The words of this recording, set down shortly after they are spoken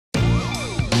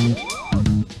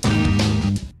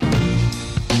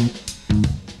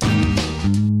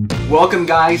Welcome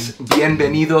guys,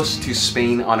 bienvenidos to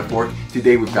Spain on a Fork.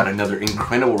 Today we've got another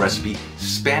incredible recipe,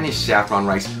 Spanish saffron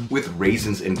rice with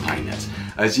raisins and pine nuts.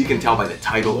 As you can tell by the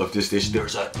title of this dish,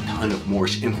 there's a ton of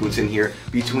Moorish influence in here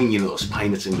between, those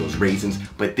pine nuts and those raisins,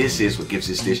 but this is what gives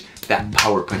this dish that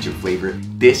power punch of flavor.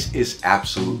 This is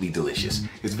absolutely delicious.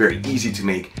 It's very easy to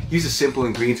make, uses simple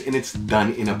ingredients, and it's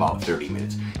done in about 30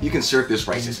 minutes. You can serve this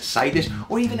rice as a side dish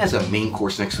or even as a main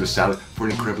course next to a salad for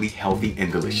an incredibly healthy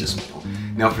and delicious meal.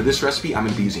 Now for this recipe, I'm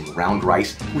going to be using round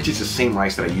rice, which is the same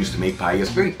rice that I use to make paella.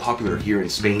 It's very popular here in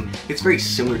Spain. It's very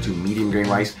similar to medium grain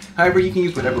rice. However, you can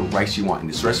use whatever rice you want in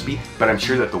this recipe, but I'm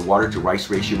sure that the water to rice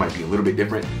ratio might be a little bit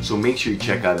different, so make sure you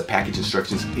check out the package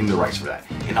instructions in the rice for that.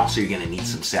 And also you're going to need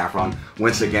some saffron.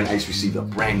 Once again, I just received a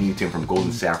brand new tin from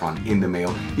Golden Saffron in the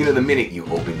mail. The minute you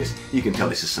open this, you can tell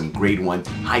this is some grade 1,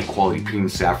 high quality premium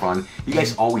saffron. You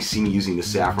guys always see me using the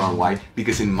saffron. Why?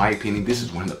 Because in my opinion, this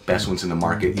is one of the best ones in the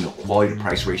market. Quality to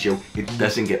price ratio, it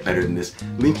doesn't get better than this.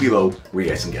 Link below where you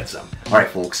guys can get some. Alright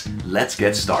folks, let's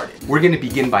get started. We're going to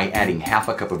begin by adding half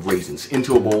a cup of raisins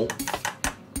into a bowl.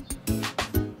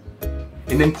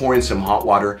 And then pour in some hot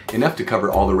water, enough to cover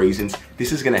all the raisins.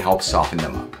 This is going to help soften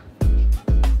them up.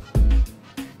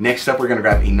 Next up, we're going to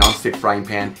grab a non-stick frying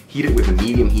pan, heat it with a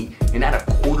medium heat, and add a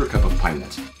 1/4 cup of pine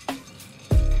nuts.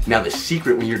 Now the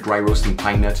secret when you're dry roasting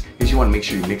pine nuts is you want to make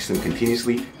sure you mix them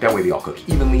continuously. That way they all cook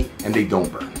evenly and they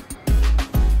don't burn.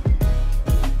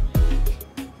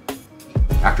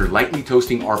 After lightly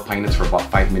toasting our pine nuts for about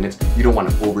 5 minutes, you don't want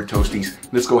to over toast these.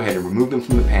 Let's go ahead and remove them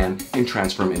from the pan and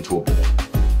transfer them into a bowl.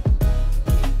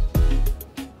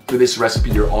 For this recipe,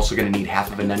 you're also going to need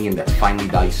half of an onion that's finely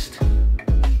diced,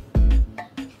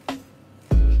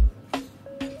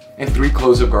 and 3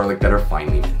 cloves of garlic that are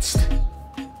finely minced.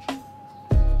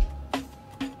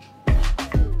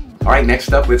 Alright,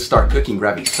 next up, let's start cooking.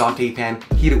 Grab a saute pan,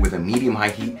 heat it with a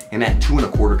medium-high heat, and add 2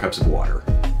 1/4 cups of water.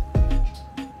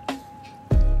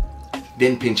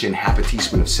 Then pinch in half a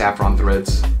teaspoon of saffron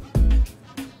threads,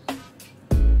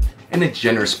 and a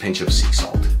generous pinch of sea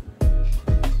salt.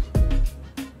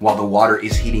 While the water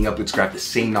is heating up, let's grab the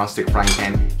same non-stick frying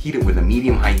pan, heat it with a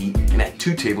medium-high heat, and add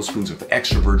 2 tablespoons of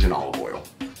extra virgin olive oil.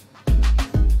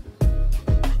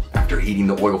 After heating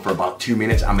the oil for about 2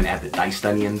 minutes, I'm going to add the diced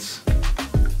onions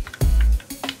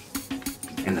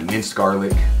and the minced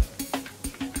garlic,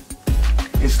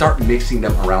 and start mixing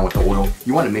them around with the oil.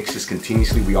 You want to mix this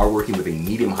continuously. We are working with a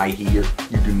medium-high heat here.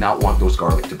 You do not want those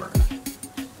garlic to burn.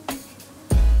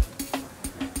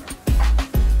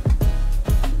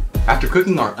 After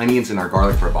cooking our onions and our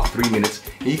garlic for about 3 minutes,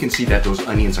 and you can see that those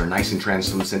onions are nice and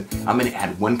translucent, I'm going to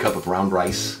add 1 cup of round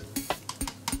rice.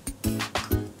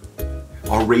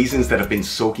 Our raisins that have been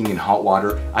soaking in hot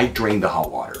water, I drained the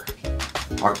hot water.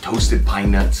 Our toasted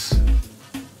pine nuts.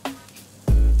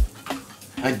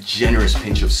 A generous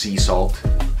pinch of sea salt,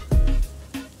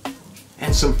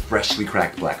 and some freshly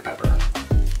cracked black pepper.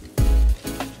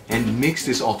 And mix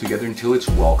this all together until it's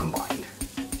well combined.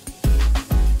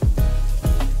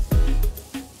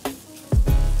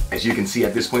 As you can see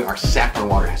at this point, our saffron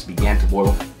water has began to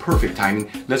boil. Perfect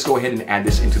timing. Let's go ahead and add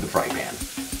this into the fry pan.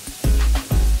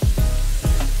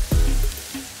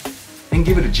 And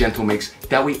give it a gentle mix,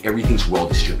 that way everything's well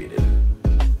distributed.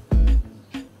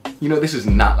 This is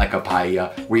not like a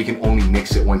paella where you can only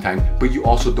mix it one time, but you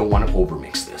also don't want to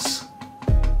overmix this.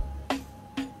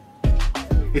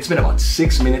 It's been about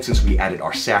 6 minutes since we added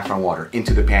our saffron water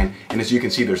into the pan, and as you can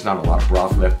see, there's not a lot of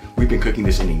broth left. We've been cooking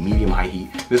this in a medium-high heat.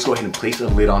 Let's go ahead and place a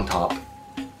lid on top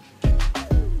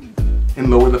and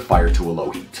lower the fire to a low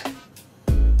heat.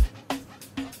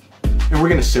 And we're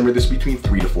going to simmer this between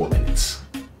 3 to 4 minutes.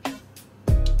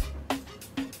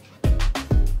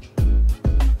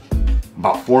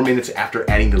 About 4 minutes after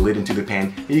adding the lid into the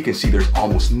pan, and you can see there's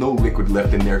almost no liquid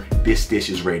left in there. This dish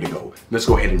is ready to go. Let's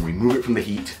go ahead and remove it from the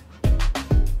heat.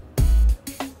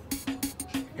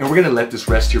 And we're going to let this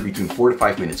rest here between 4 to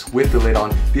 5 minutes with the lid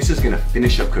on. This is going to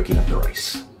finish up cooking up the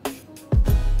rice.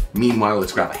 Meanwhile,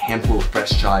 let's grab a handful of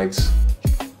fresh chives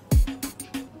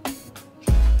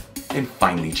and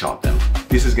finely chop them.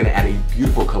 This is going to add a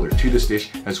beautiful color to this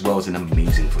dish as well as an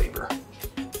amazing flavor.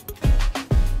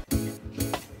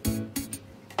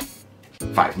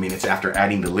 5 minutes after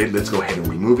adding the lid, let's go ahead and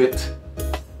remove it.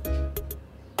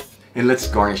 And let's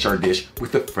garnish our dish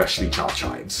with the freshly chopped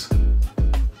chives.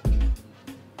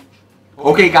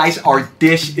 Okay guys, our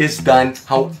dish is done.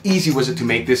 How easy was it to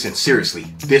make this? And seriously,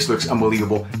 this looks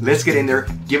unbelievable. Let's get in there,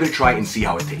 give it a try, and see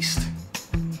how it tastes.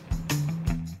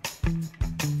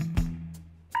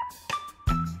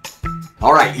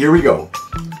 Alright, here we go.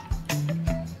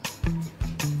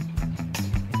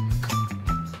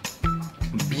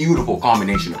 beautiful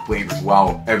combination of flavors.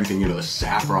 Wow, everything, you know, the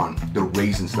saffron, the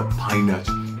raisins, the pine nuts.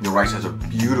 The rice has a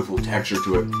beautiful texture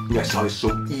to it. You guys saw it's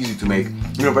so easy to make.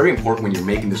 You know, very important when you're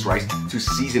making this rice to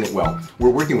season it well. We're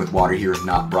working with water here,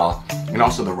 not broth. And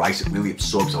also the rice, it really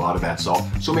absorbs a lot of that salt.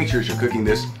 So make sure as you're cooking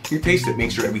this, you taste it, make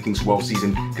sure everything's well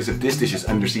seasoned, because if this dish is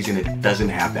under seasoned, it doesn't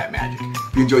have that magic.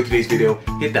 If you enjoyed today's video,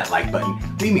 hit that like button,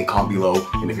 leave me a comment below,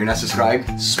 and if you're not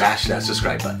subscribed, smash that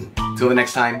subscribe button. Till the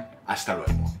next time, hasta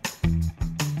luego.